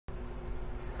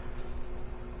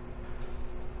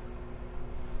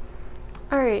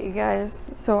Alright, you guys,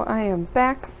 so I am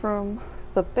back from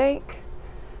the bank.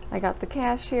 I got the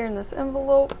cash here in this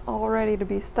envelope, all ready to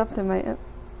be stuffed in my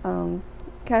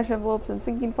cash envelopes and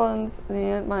sinking funds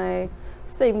and my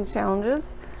savings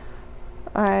challenges.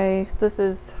 This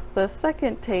is the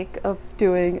second take of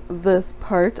doing this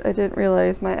part. I didn't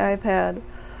realize my iPad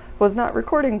was not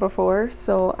recording before,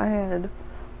 so I had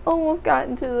almost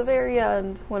gotten to the very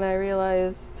end when I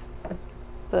realized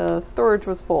the storage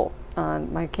was full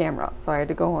on my camera, so I had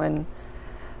to go and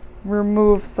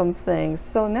remove some things.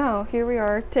 So now here we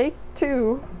are, take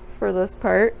two for this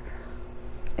part,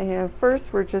 and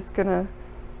first we're just gonna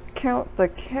count the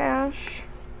cash.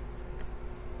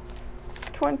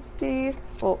 20,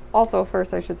 well, also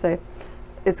first I should say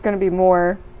it's gonna be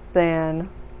more than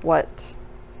what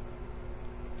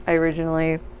I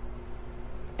originally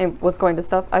was going to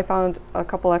stuff. I found a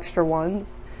couple extra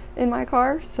ones in my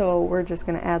car, so we're just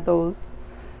gonna add those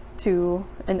to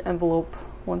an envelope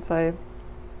once I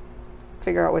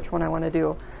figure out which one I want to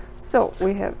do. So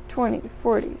we have 20,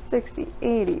 40, 60,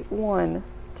 80, 1,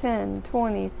 10,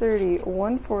 20, 30,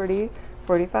 140,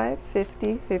 45,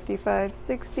 50, 55,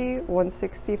 60,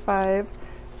 165,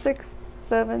 6,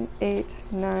 7, 8,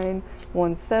 9,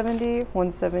 170,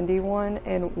 171,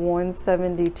 and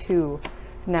 172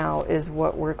 now is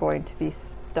what we're going to be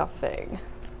stuffing.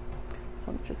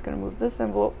 So I'm just going to move this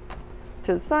envelope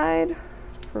to the side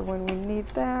for when we need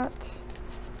that.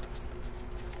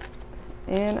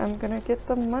 And I'm gonna get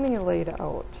the money laid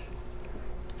out.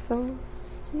 So,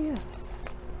 yes.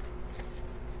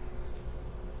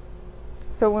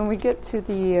 So when we get to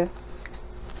the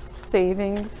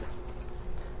savings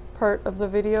part of the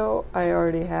video, I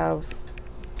already have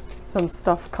some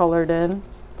stuff colored in.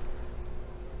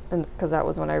 And because that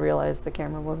was when I realized the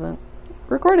camera wasn't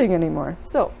recording anymore.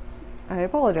 So, I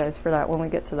apologize for that when we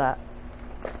get to that.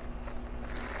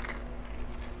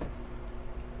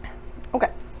 Okay,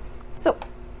 so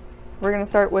we're going to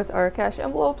start with our cash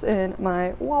envelopes in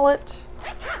my wallet.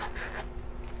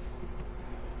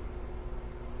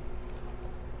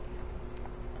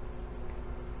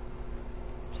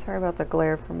 Sorry about the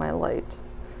glare from my light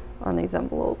on these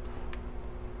envelopes.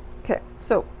 Okay,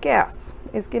 so gas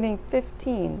is getting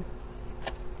 15.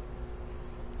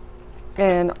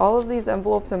 And all of these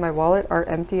envelopes in my wallet are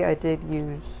empty. I did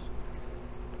use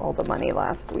all the money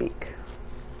last week.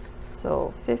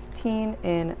 So 15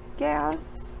 in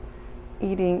gas.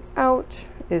 Eating out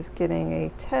is getting a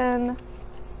 10.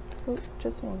 Oh,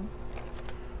 just one.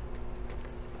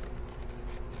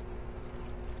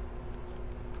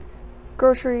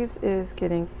 Groceries is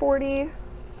getting 40.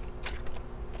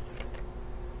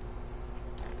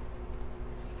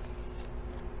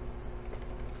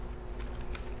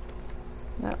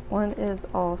 That one is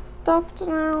all stuffed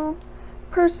now.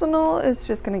 Personal is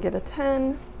just gonna get a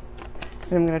 10.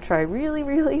 And I'm going to try really,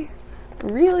 really,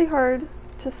 really hard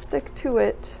to stick to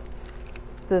it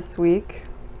this week.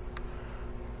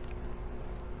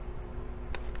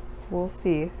 We'll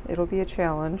see. It'll be a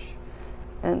challenge.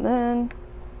 And then,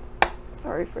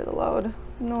 sorry for the loud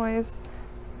noise,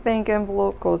 bank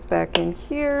envelope goes back in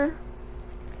here.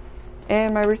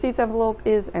 And my receipts envelope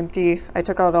is empty. I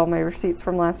took out all my receipts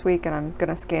from last week and I'm going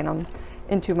to scan them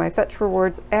into my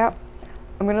FetchRewards app.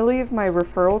 I'm going to leave my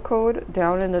referral code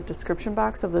down in the description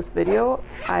box of this video.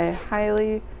 I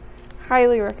highly,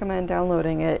 highly recommend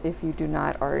downloading it if you do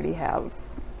not already have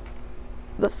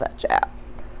the Fetch app.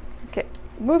 Okay,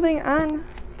 moving on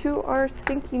to our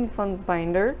sinking funds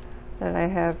binder that I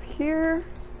have here.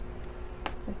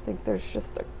 I think there's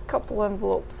just a couple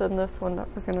envelopes in this one that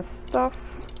we're going to stuff.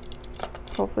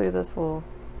 Hopefully this will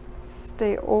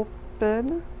stay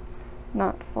open,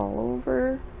 not fall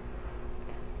over.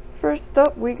 First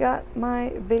up, we got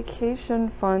my vacation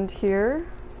fund here.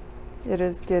 It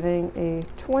is getting a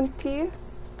 20.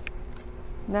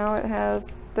 Now it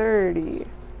has 30.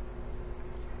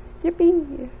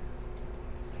 Yippee!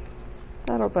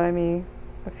 That'll buy me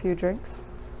a few drinks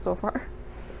so far.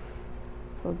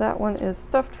 So that one is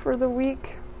stuffed for the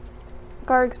week.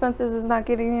 Car expenses is not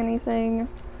getting anything.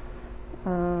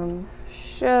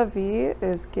 Chevy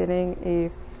is getting a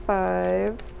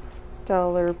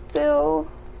 $5 bill.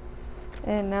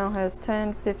 And now has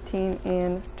 10, 15,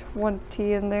 and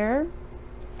 20 in there.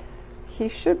 He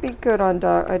should be good on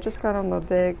dog. I just got him a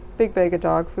big bag of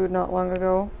dog food not long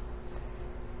ago.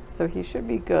 So he should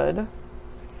be good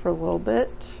for a little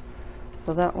bit.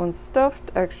 So that one's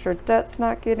stuffed. Extra debt's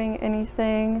not getting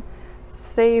anything.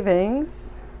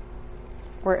 Savings,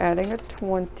 we're adding a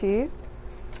 20.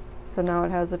 So now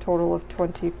it has a total of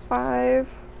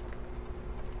 25.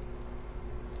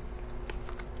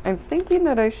 I'm thinking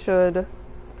that I should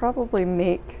probably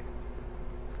make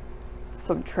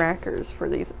some trackers for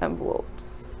these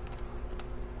envelopes.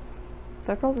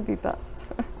 That'd probably be best.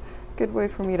 Good way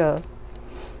for me to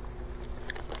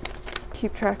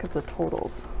keep track of the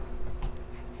totals.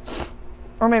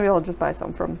 Or maybe I'll just buy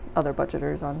some from other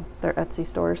budgeters on their Etsy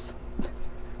stores.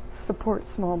 Support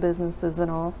small businesses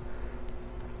and all.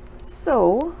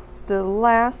 So the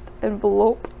last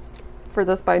envelope for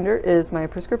this binder is my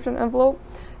prescription envelope,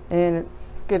 and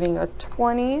it's getting a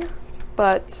 20,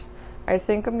 but I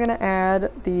think I'm gonna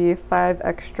add the 5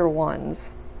 extra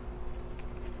ones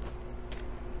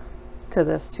to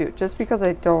this too, just because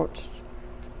I don't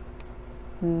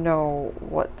know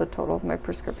what the total of my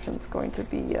prescription is going to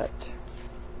be yet.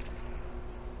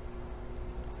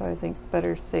 So I think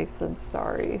better safe than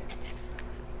sorry.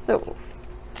 So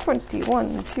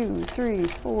 21, 2, 3,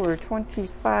 4,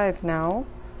 25 now.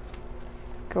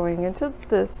 It's going into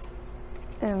this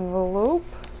envelope.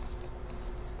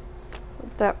 So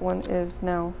that one is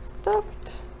now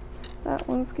stuffed. That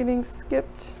one's getting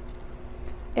skipped.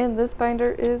 And this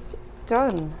binder is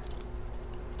done.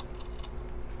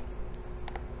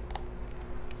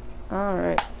 All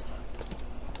right.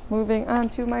 Moving on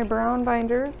to my brown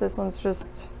binder. This one's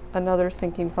just another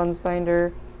sinking funds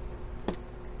binder.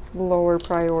 Lower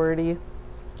priority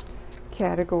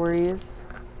categories.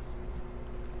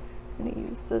 I'm gonna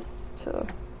use this to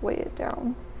weigh it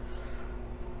down.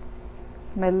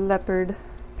 My leopard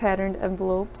patterned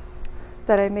envelopes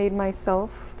that I made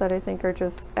myself that I think are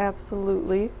just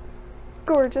absolutely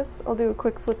gorgeous. I'll do a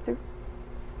quick flip through.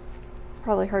 It's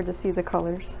probably hard to see the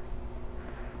colors.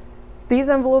 These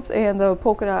envelopes and the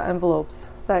polka dot envelopes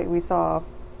that we saw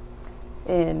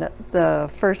in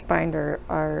the first binder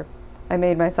I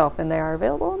made myself, and they are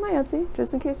available on my Etsy,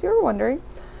 just in case you were wondering.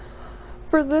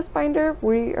 For this binder,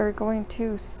 we are going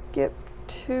to skip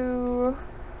to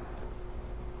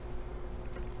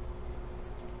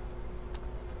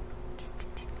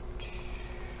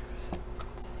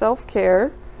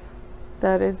self-care.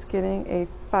 That is getting a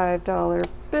 $5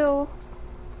 bill.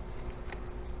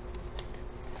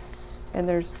 And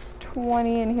there's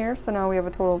 20 in here, so now we have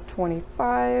a total of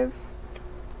 25.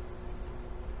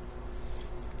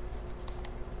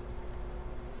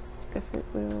 If it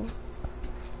will.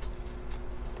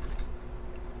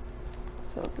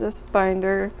 So this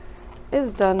binder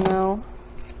is done now.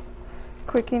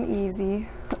 Quick and easy.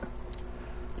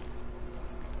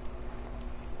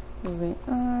 Moving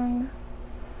on.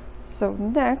 So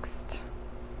next,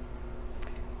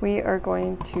 we are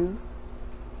going to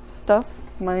stuff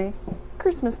my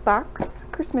Christmas box,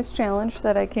 Christmas challenge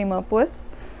that I came up with.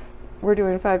 We're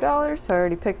doing $5, so I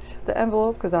already picked the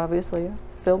envelope because obviously I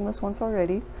filmed this once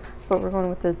already, but we're going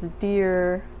with this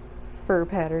deer fur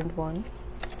patterned one.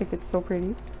 I think it's so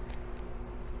pretty.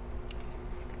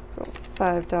 So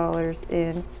 $5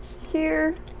 in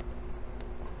here.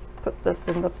 Let's put this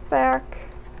in the back.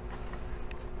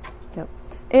 Yep.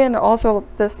 And also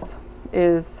this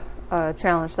is a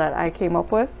challenge that I came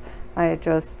up with. I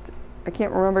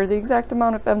can't remember the exact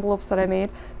amount of envelopes that I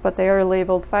made, but they are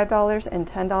labeled $5 and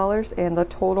 $10, and the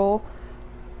total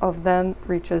of them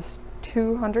reaches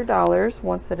 $200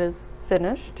 once it is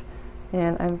finished.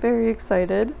 And I'm very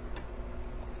excited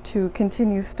to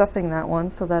continue stuffing that one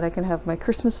so that I can have my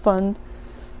Christmas fund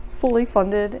fully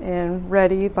funded and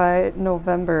ready by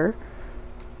November.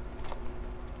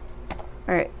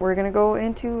 All right, we're gonna go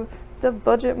into the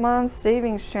Budget Mom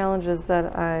Savings Challenges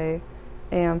that I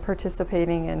am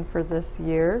participating in for this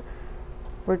year.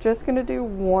 We're just gonna do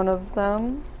one of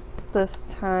them this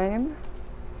time.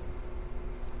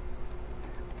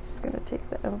 Just gonna take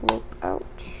the envelope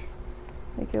out,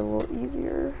 make it a little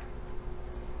easier.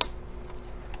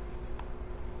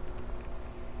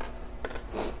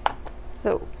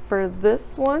 So for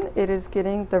this one, it is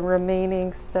getting the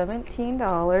remaining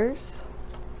 $17.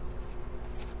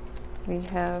 We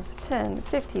have 10,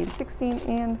 15, 16,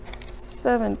 and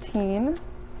 17.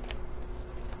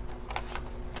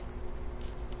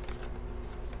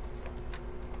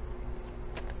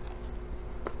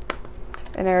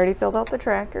 And I already filled out the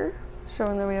tracker,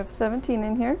 showing that we have 17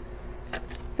 in here.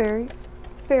 Very,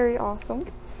 very awesome.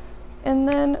 And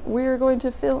then we're going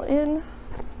to fill in,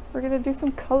 we're going to do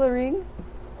some coloring.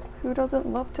 Who doesn't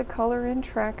love to color in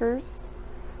trackers?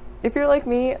 If you're like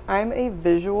me, I'm a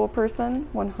visual person,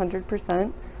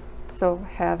 100%. So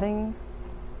having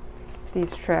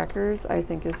these trackers, I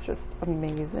think, is just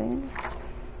amazing.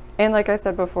 And like I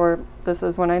said before, this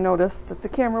is when I noticed that the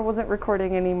camera wasn't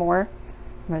recording anymore.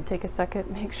 I'm gonna take a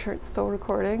second, make sure it's still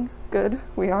recording. Good,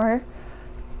 we are.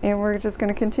 And we're just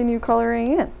gonna continue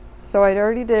coloring in. So I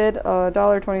already did a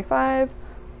 $1.25,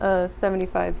 a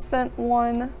 75-cent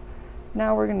one.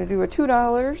 Now we're gonna do a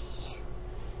 $2.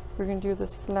 we're gonna do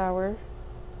this flower.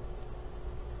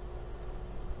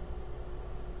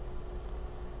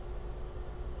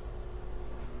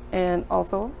 And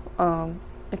also,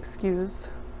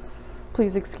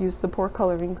 please excuse the poor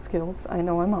coloring skills. I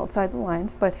know I'm outside the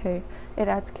lines, but hey, it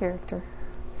adds character.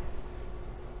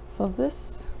 So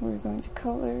this, we're going to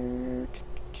color,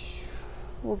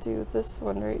 we'll do this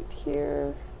one right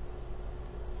here.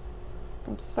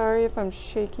 I'm sorry if I'm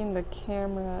shaking the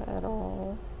camera at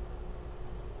all.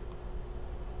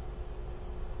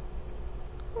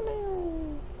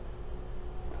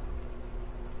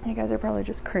 You guys are probably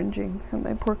just cringing at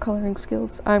my poor coloring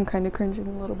skills. I'm kind of cringing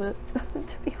a little bit,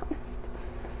 to be honest.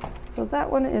 So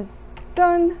that one is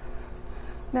done.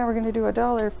 Now we're gonna do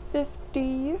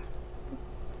 $1.50.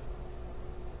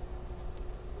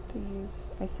 These,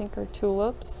 I think, are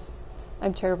tulips.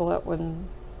 I'm terrible at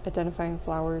identifying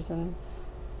flowers and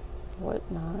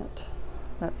whatnot,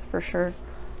 that's for sure.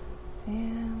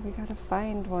 And we gotta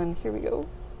find one. Here we go.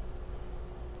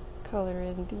 Color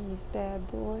in these bad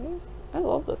boys. I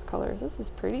love this color. This is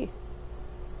pretty.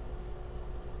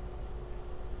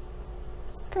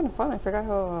 This is kind of fun. I forgot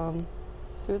how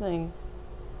soothing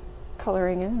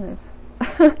coloring in is.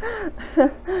 I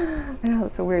know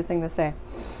that's a weird thing to say.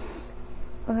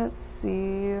 Let's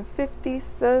see, 50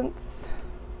 cents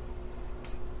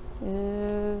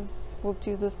is, we'll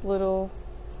do this little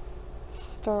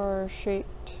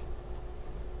star-shaped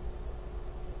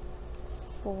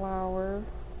flower,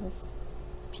 this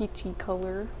peachy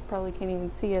color. Probably can't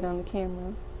even see it on the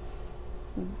camera.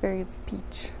 It's very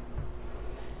peach.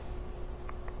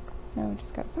 Now we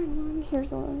just gotta find one.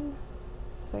 Here's one.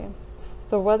 So yeah,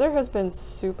 the weather has been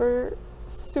super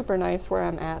nice where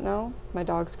I'm at now. My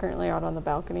dog's currently out on the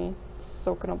balcony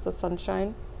soaking up the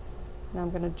sunshine, and I'm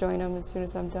gonna join him as soon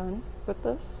as I'm done with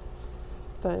this.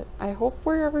 But I hope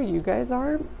wherever you guys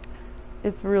are,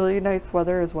 it's really nice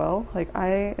weather as well. Like,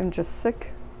 I am just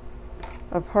sick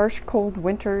of harsh cold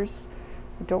winters.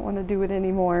 I don't want to do it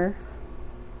anymore.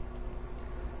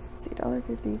 Let's see,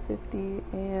 $1.50, 50,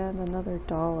 and another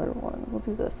 $1 one. We'll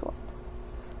do this one.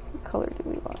 What color do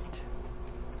we want?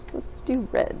 Let's do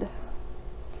red.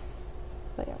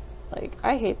 But yeah, like,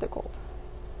 I hate the cold.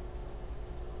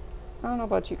 I don't know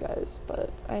about you guys, but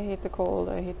I hate the cold.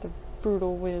 I hate the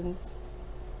brutal winds.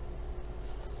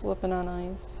 Slipping on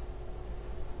ice.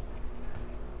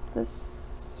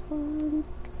 This one.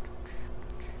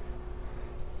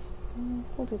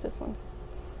 We'll do this one.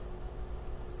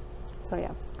 So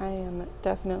yeah, I am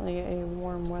definitely a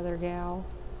warm weather gal.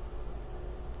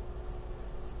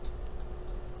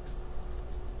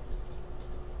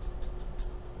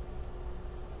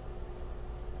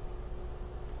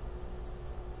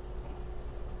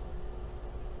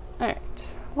 Alright,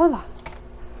 voila.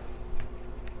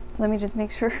 Let me just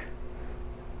make sure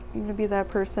I'm gonna be that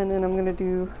person, and I'm gonna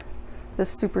do this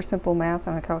super simple math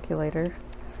on a calculator.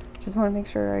 Just want to make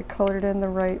sure I colored in the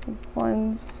right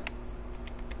ones.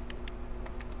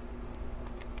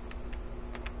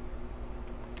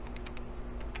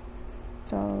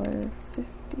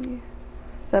 $1.50.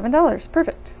 $7.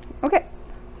 Perfect. Okay,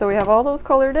 so we have all those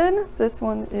colored in. This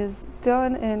one is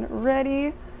done and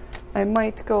ready. I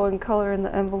might go and color in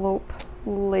the envelope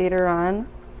later on.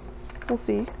 We'll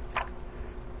see.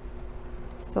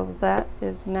 So that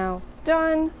is now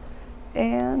done.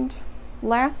 And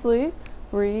lastly,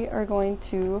 we are going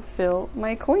to fill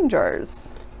my coin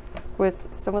jars with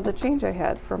some of the change I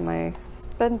had from my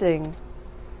spending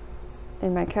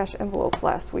in my cash envelopes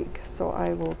last week. So I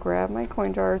will grab my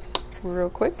coin jars real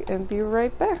quick and be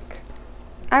right back.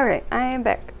 All right, I am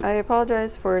back. I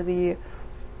apologize for the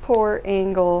poor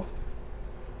angle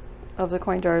of the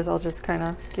coin jars. I'll just kind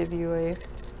of give you a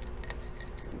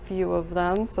view of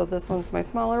them. So this one's my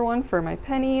smaller one for my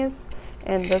pennies,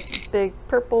 and this big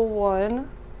purple one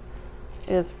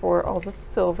is for all the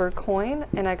silver coin.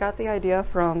 And I got the idea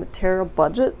from Tara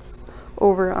Budgets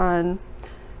over on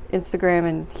Instagram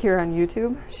and here on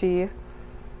YouTube. She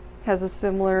has a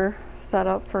similar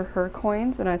setup for her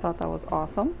coins, and I thought that was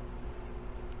awesome.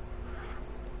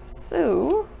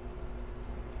 So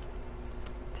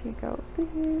take out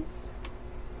these.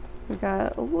 We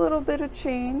got a little bit of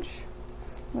change.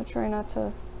 I'm gonna try not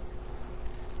to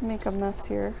make a mess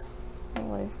here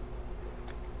while I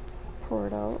pour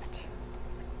it out.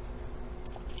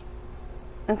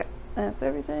 Okay, that's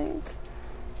everything.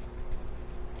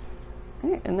 All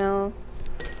right, and now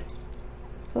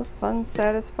the fun,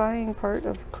 satisfying part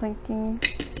of clinking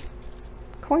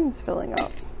coins filling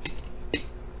up.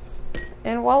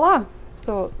 And voila!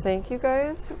 So thank you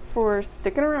guys for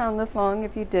sticking around this long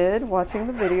if you did, watching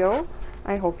the video.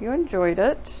 I hope you enjoyed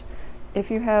it. If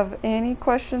you have any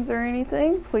questions or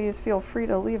anything, please feel free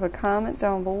to leave a comment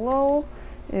down below.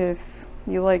 If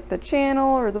you like the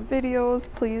channel or the videos,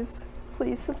 please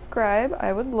subscribe.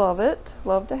 I would love it.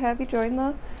 Love to have you join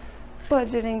the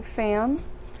budgeting fam.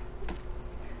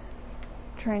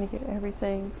 Trying to get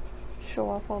everything, show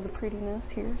off all the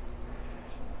prettiness here.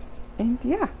 And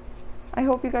yeah, I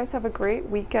hope you guys have a great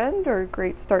weekend or a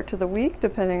great start to the week,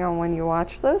 depending on when you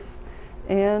watch this.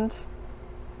 And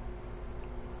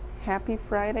happy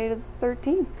Friday the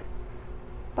 13th.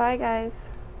 Bye, guys.